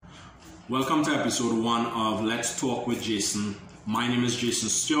Welcome to episode 1 of Let's Talk with Jason. My name is Jason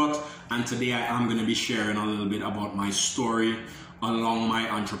Stewart, and today I am going to be sharing a little bit about my story along my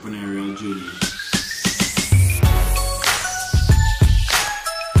entrepreneurial journey.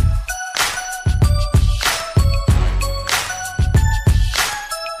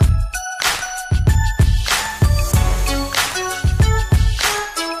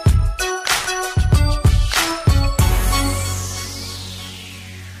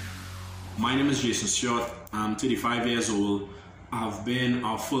 My name is Jason Stewart. I'm 35 years old. I've been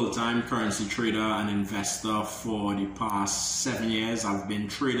a full-time currency trader and investor for the past 7 years. I've been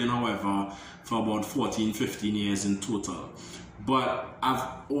trading, however, for about 14-15 years in total. But I've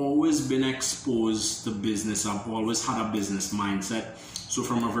always been exposed to business. I've always had a business mindset. So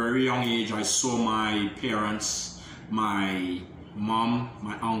from a very young age, I saw my parents, my mom,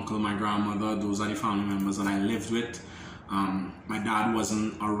 my uncle, my grandmother. Those are the family members that I lived with. My dad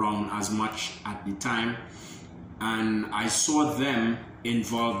wasn't around as much at the time, and I saw them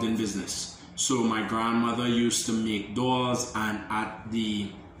involved in business. So my grandmother used to make dolls, and at the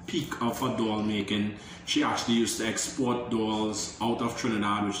peak of her doll making, she actually used to export dolls out of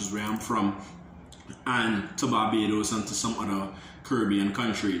Trinidad, which is where I'm from, and to Barbados and to some other Caribbean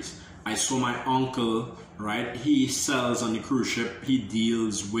countries. I saw my uncle, right? He sells on the cruise ship. He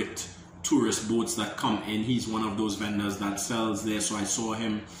deals with tourist boats that come in. He's one of those vendors that sells there. So I saw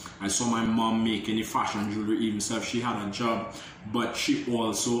him. I saw my mom making the fashion jewelry. Even if she had a job, but she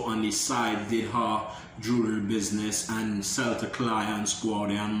also on the side did her jewelry business and sell to clients, go out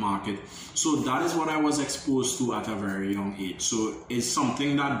there and market. So that is what I was exposed to at a very young age. So it's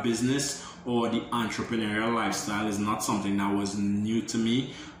something that business or the entrepreneurial lifestyle is not something that was new to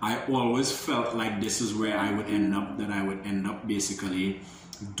me. I always felt like this is where I would end up, that I would end up basically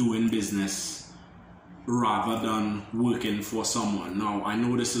doing business rather than working for someone. Now, I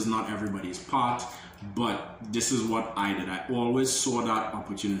know this is not everybody's path, but this is what I did. I always saw that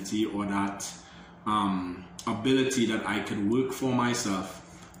opportunity or that ability that I could work for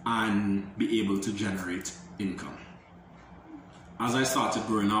myself and be able to generate income. As I started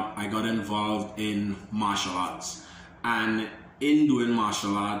growing up, I got involved in martial arts, and in doing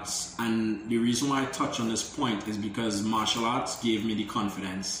martial arts, and the reason why I touch on this point is because martial arts gave me the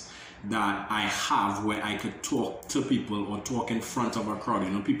confidence that I have where I could talk to people or talk in front of a crowd. You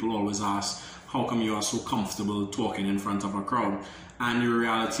know, people always ask, how come you are so comfortable talking in front of a crowd? And the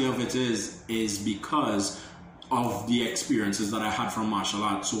reality of it is because of the experiences that I had from martial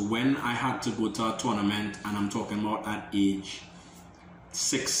arts. So when I had to go to a tournament, and I'm talking about at age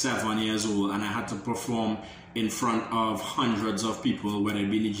 6-7 years old, and I had to perform in front of hundreds of people, whether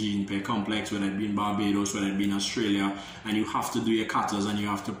it be in the Jean-Pierre complex, whether it be in Barbados, whether it be in Australia, and you have to do your katas and you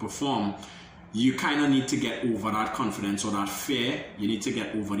have to perform, you kind of need to get over that confidence or that fear. You need to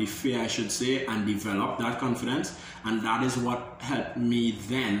get over the fear, I should say, and develop that confidence. And that is what helped me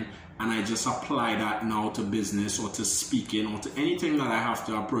then. And I just apply that now to business or to speaking or to anything that I have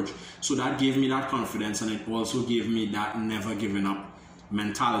to approach. So that gave me that confidence, and it also gave me that never giving up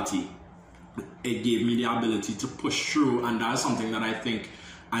mentality. It gave me the ability to push through, and that's something that I think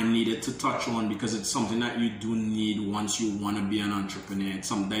I needed to touch on, because it's something that you do need once you want to be an entrepreneur. It's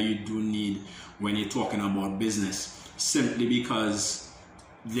something that you do need when you're talking about business, simply because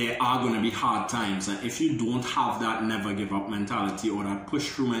there are going to be hard times, and if you don't have that never give up mentality or that push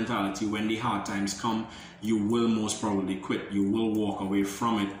through mentality, when the hard times come, you will most probably quit. You will walk away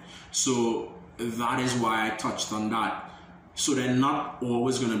from it. So that is why I touched on that. So they're not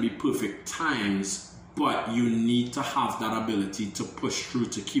always going to be perfect times, but you need to have that ability to push through,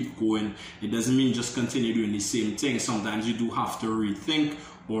 to keep going. It doesn't mean just continue doing the same thing. Sometimes you do have to rethink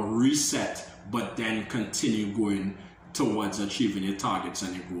or reset, but then continue going towards achieving your targets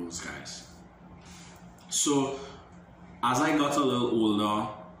and your goals, guys. So as I got a little older,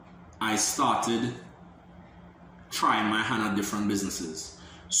 I started trying my hand at different businesses.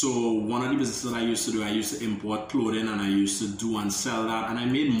 So one of the businesses that I used to do, I used to import clothing, and I used to do and sell that, and I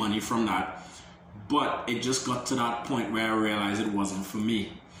made money from that. But it just got to that point where I realized it wasn't for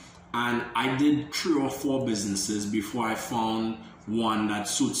me. And I did 3 or 4 businesses before I found one that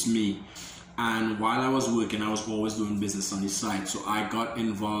suits me. And while I was working, I was always doing business on the side. So I got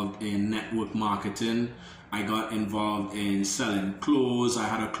involved in network marketing. I got involved in selling clothes. I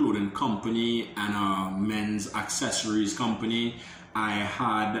had a clothing company and a men's accessories company.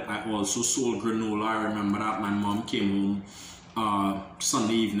 I also sold granola. I remember that my mom came home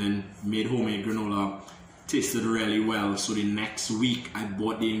Sunday evening, made homemade granola, tasted really well. So the next week I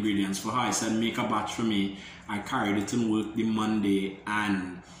bought the ingredients for her. I said, make a batch for me. I carried it in work the Monday,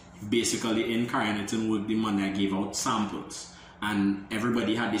 and basically in carrying it in work the Monday, I gave out samples. and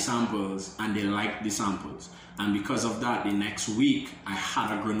everybody had the samples and they liked the samples. And because of that, the next week I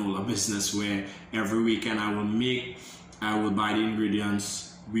had a granola business where every weekend I would buy the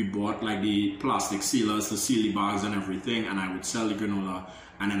ingredients. We bought like the plastic sealers to seal the bags and everything, and I would sell the granola,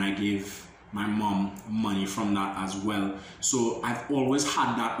 and then I gave my mom money from that as well. So I've always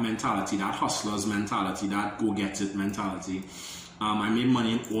had that mentality, that hustler's mentality, that go-get-it mentality. I made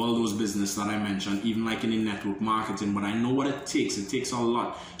money in all those businesses that I mentioned, even like in the network marketing, but I know what it takes. It takes a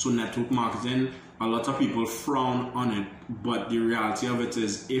lot. So network marketing, a lot of people frown on it, but the reality of it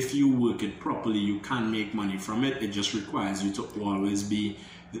is if you work it properly, you can make money from it. It just requires you to always be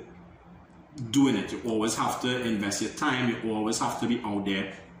doing it. You always have to invest your time. You always have to be out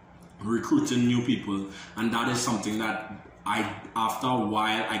there recruiting new people, and that is something that after a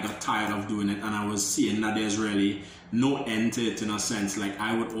while I got tired of doing it, and I was seeing that there's really no end to it in a sense. Like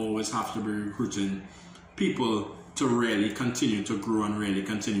I would always have to be recruiting people to really continue to grow and really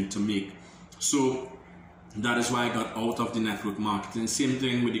continue to make. So that is why I got out of the network marketing. Same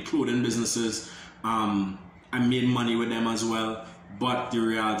thing with the clothing businesses. I made money with them as well, but the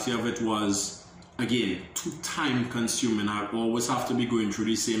reality of it was, again, too time consuming. I always have to be going through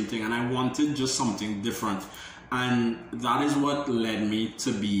the same thing, and I wanted just something different. And that is what led me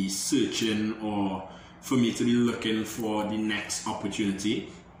to be searching, or for me to be looking for the next opportunity.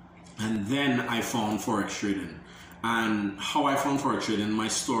 And then I found Forex trading. And how I found Forex trading, my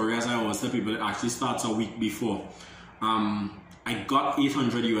story, as I always tell people, it actually starts a week before. I got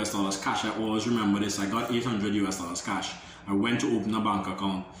 $800 US cash. I always remember this. I got $800 US cash. I went to open a bank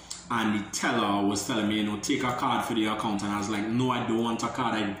account, and the teller was telling me, take a card for the account. And I was like, no, I don't want a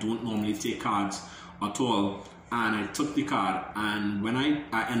card. I don't normally take cards at all. And I took the card, and when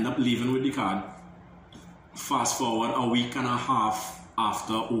I ended up leaving with the card, fast forward a week and a half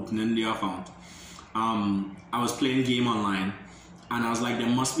after opening the account, I was playing game online, and I was like, there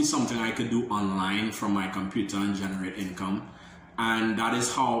must be something I could do online from my computer and generate income. And that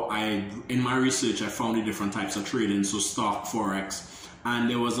is how in my research, I found the different types of trading, so stock, Forex. And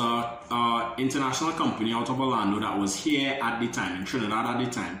there was a international company out of Orlando that was here at the time, in Trinidad at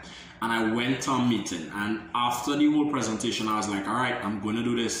the time. And I went to a meeting, and after the whole presentation, I was like, all right, I'm going to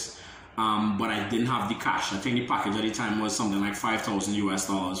do this. But I didn't have the cash. I think the package at the time was something like $5,000 US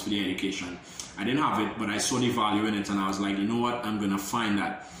for the education. I didn't have it, but I saw the value in it, and I was like, you know what, I'm going to find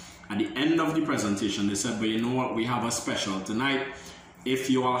that. At the end of the presentation, they said, but you know what, we have a special tonight. If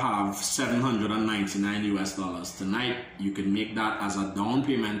you all have $799 US tonight, you can make that as a down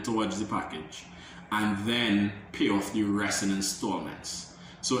payment towards the package, and then pay off the rest in installments.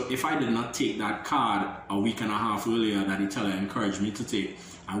 So if I did not take that card a week and a half earlier that the teller encouraged me to take,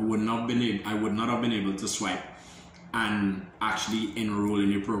 I would not have been able to swipe and actually enroll in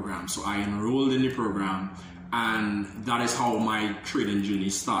the program. So I enrolled in the program, and that is how my trading journey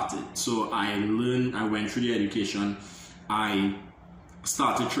started. So I went through the education, I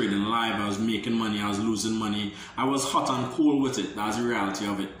started trading live, I was making money, I was losing money, I was hot and cold with it. That's the reality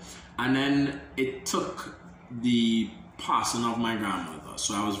of it. And then it took the passing of my grandmother.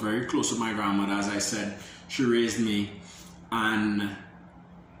 So I was very close with my grandmother. As I said, she raised me, and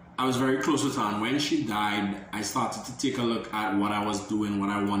I was very close with her. And when she died, I started to take a look at what I was doing, what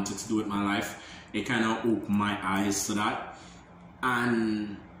I wanted to do with my life. It kind of opened my eyes to that,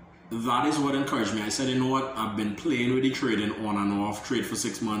 and that is what encouraged me. I said, you know what, I've been playing with the trading on and off, trade for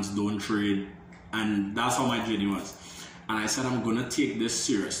 6 months, don't trade, and that's how my journey was. And I said, I'm going to take this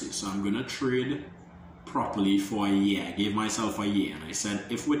seriously, so I'm going to trade properly for a year. I gave myself a year, and I said,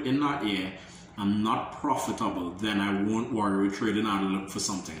 if within that year I'm not profitable, then I won't worry with trading, I'll look for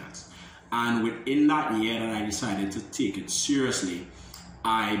something else. And within that year that I decided to take it seriously,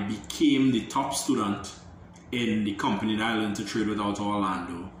 I became the top student in the company that I learned to trade with out of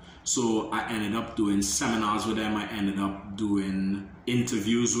Orlando. So I ended up doing seminars with them, I ended up doing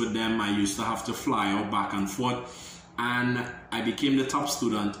interviews with them. I used to have to fly out back and forth, and I became the top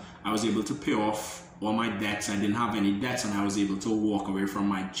student. I was able to pay off all my debts. I didn't have any debts, and I was able to walk away from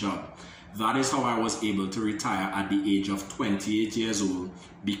my job. That is how I was able to retire at the age of 28 years old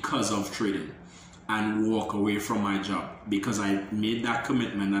because of trading, and walk away from my job because I made that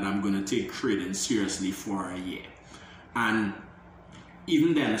commitment that I'm going to take trading seriously for a year. And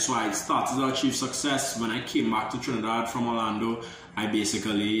even then, so I started to achieve success. When I came back to Trinidad from Orlando, I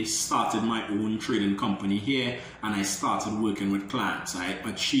basically started my own trading company here, and I started working with clients. I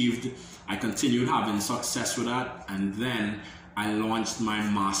continued having success with that, and then I launched my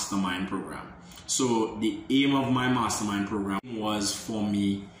mastermind program. So the aim of my mastermind program was for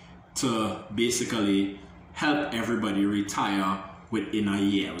me to basically help everybody retire within a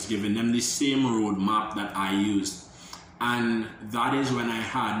year. I was giving them the same roadmap that I used. And that is when I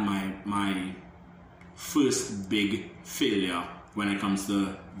had my first big failure when it comes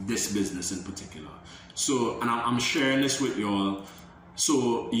to this business in particular. So, and I'm sharing this with y'all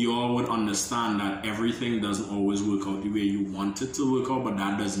so y'all would understand that everything doesn't always work out the way you want it to work out, but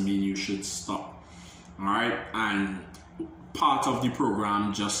that doesn't mean you should stop. All right, and part of the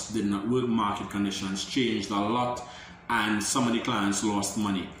program just did not work. Market conditions changed a lot, and some of the clients lost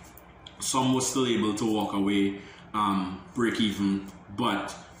money. Some were still able to walk away, break even,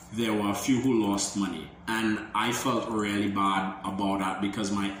 but there were a few who lost money. And I felt really bad about that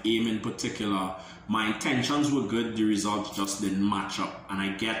because my aim in particular, my intentions were good, the results just didn't match up. And I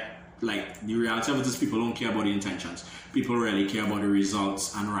get, like, the reality of it is people don't care about the intentions. People really care about the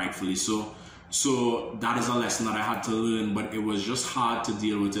results, and rightfully so. So that is a lesson that I had to learn, but it was just hard to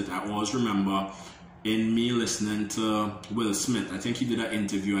deal with it. I always remember in me listening to Will Smith, I think he did an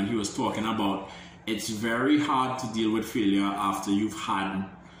interview and he was talking about it's very hard to deal with failure after you've had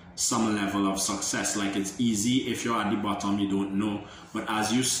some level of success. Like, it's easy if you're at the bottom, you don't know, but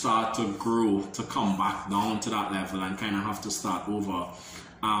as you start to grow, to come back down to that level and kind of have to start over,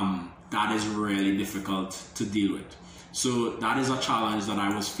 that is really difficult to deal with. So that is a challenge that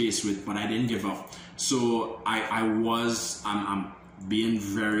I was faced with, but I didn't give up. So I'm being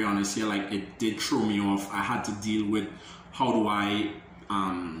very honest here, like, it did throw me off. I had to deal with how do I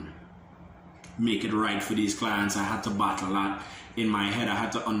make it right for these clients. I had to battle that in my head. I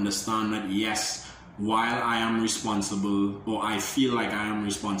had to understand that, yes, while I am responsible, or I feel like I am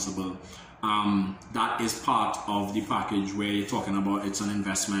responsible, that is part of the package where you're talking about it's an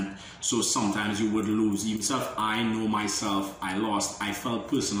investment. So sometimes you would lose. Even if I know myself, I lost. I felt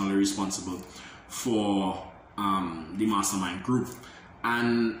personally responsible for the mastermind group.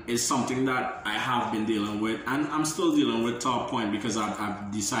 And it's something that I have been dealing with, and I'm still dealing with to a point because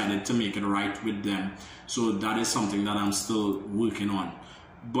I've decided to make it right with them. So that is something that I'm still working on.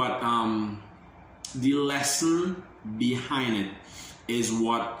 But the lesson behind it is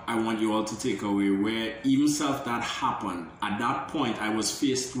what I want you all to take away, where even if that happened, at that point I was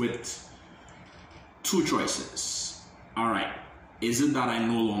faced with two choices. All right, is it that I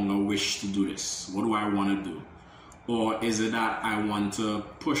no longer wish to do this? What do I want to do? Or is it that I want to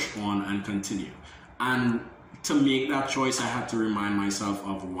push on and continue? And to make that choice, I had to remind myself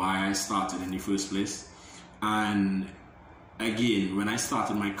of why I started in the first place. And again, when I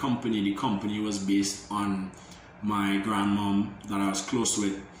started my company, the company was based on my grandmom that I was close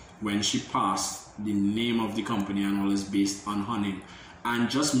with. When she passed, the name of the company and all is based on honey. And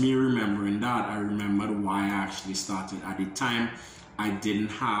just me remembering that, I remembered why I actually started. At the time, I didn't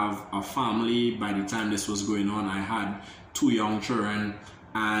have a family. By the time this was going on, I had 2 young children,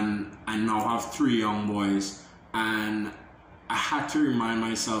 and I now have 3 young boys. And I had to remind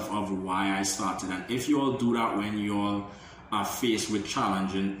myself of why I started. And if you all do that when you all are faced with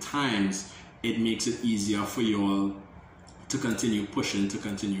challenging times, it makes it easier for you all to continue pushing, to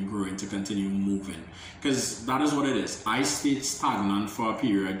continue growing, to continue moving. Because that is what it is. I stayed stagnant for a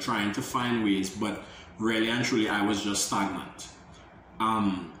period, trying to find ways, but really and truly, I was just stagnant.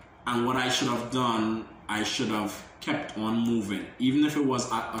 And what I should have done, I should have kept on moving, even if it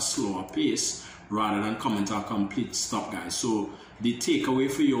was at a slower pace, rather than coming to a complete stop, guys. So the takeaway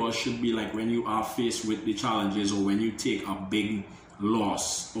for you all should be like, when you are faced with the challenges, or when you take a big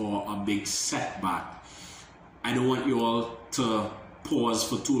loss or a big setback, I don't want you all to pause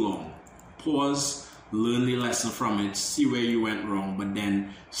for too long. Pause, learn the lesson from it, see where you went wrong, but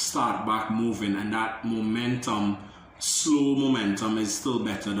then start back moving. And that momentum, slow momentum, is still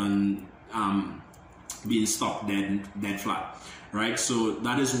better than being stuck dead flat, right? So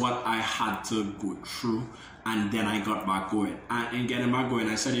that is what I had to go through, and then I got back going. And in getting back going,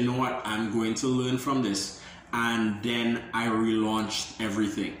 I said, you know what, I'm going to learn from this. And then I relaunched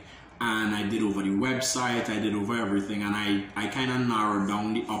everything, and I did over the website, I did over everything, and I kind of narrowed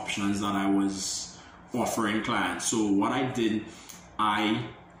down the options that I was offering clients. So what I did, I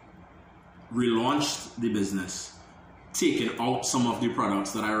relaunched the business, taking out some of the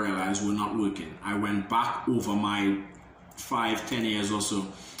products that I realized were not working. I went back over my 5-10 years or so,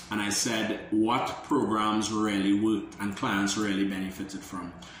 and I said what programs really worked and clients really benefited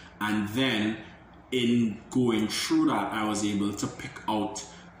from. And then in going through that, I was able to pick out,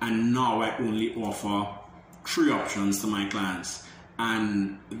 and now I only offer 3 options to my clients.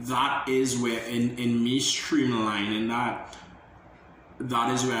 And that is where, in me streamlining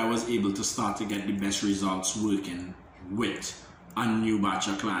that is where I was able to start to get the best results working with a new batch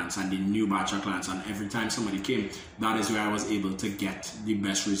of clients and the new batch of clients. And every time somebody came, that is where I was able to get the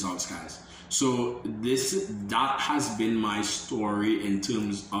best results, guys. So that has been my story in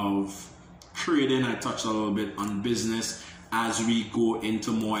terms of trading, I touched a little bit on business. As we go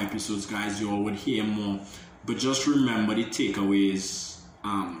into more episodes, guys, you all would hear more. But just remember the takeaways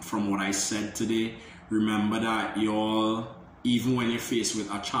from what I said today. Remember that you all, even when you're faced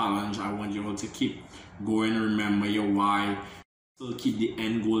with a challenge, I want you all to keep going. Remember your why. Still keep the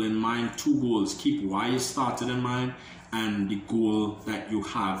end goal in mind. 2 goals. Keep why you started in mind and the goal that you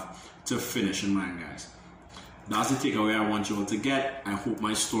have to finish in mind, guys. That's the takeaway I want you all to get. I hope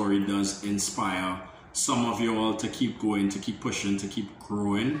my story does inspire some of you all to keep going, to keep pushing, to keep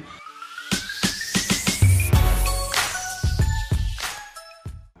growing.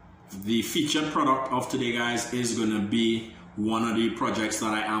 The featured product of today, guys, is going to be one of the projects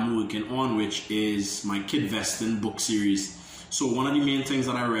that I am working on, which is my Kidvesting book series. So one of the main things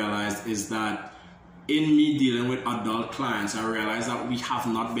that I realized is that in me dealing with adult clients, I realized that we have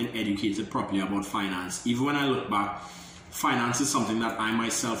not been educated properly about finance. Even when I look back, finance is something that I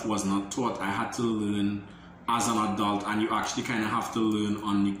myself was not taught. I had to learn as an adult, and you actually kind of have to learn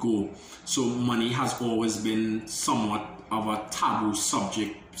on the go. So money has always been somewhat of a taboo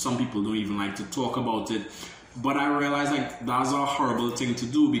subject. Some people don't even like to talk about it. But I realized like that's a horrible thing to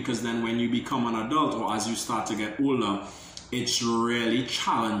do, because then when you become an adult or as you start to get older, it's really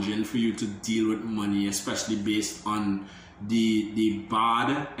challenging for you to deal with money, especially based on the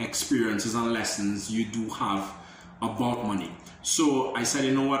bad experiences and lessons you do have about money. So I said,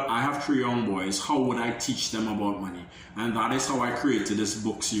 you know what, I have 3 young boys, how would I teach them about money? And that is how I created this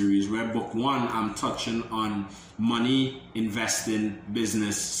book series, where book 1, I'm touching on money, investing,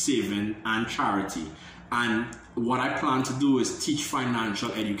 business, saving, and charity. And what I plan to do is teach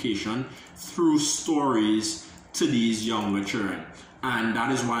financial education through stories to these younger children. And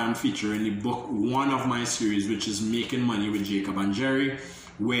that is why I'm featuring the book 1 of my series, which is Making Money with Jacob and Jerry,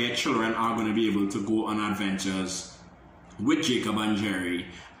 where children are going to be able to go on adventures with Jacob and Jerry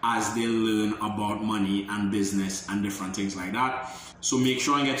as they learn about money and business and different things like that. So make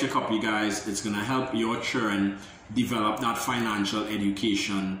sure and get your copy, guys. It's going to help your children develop that financial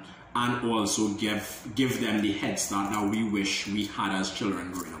education and also give them the head start that we wish we had as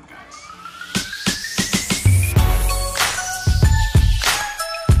children growing up.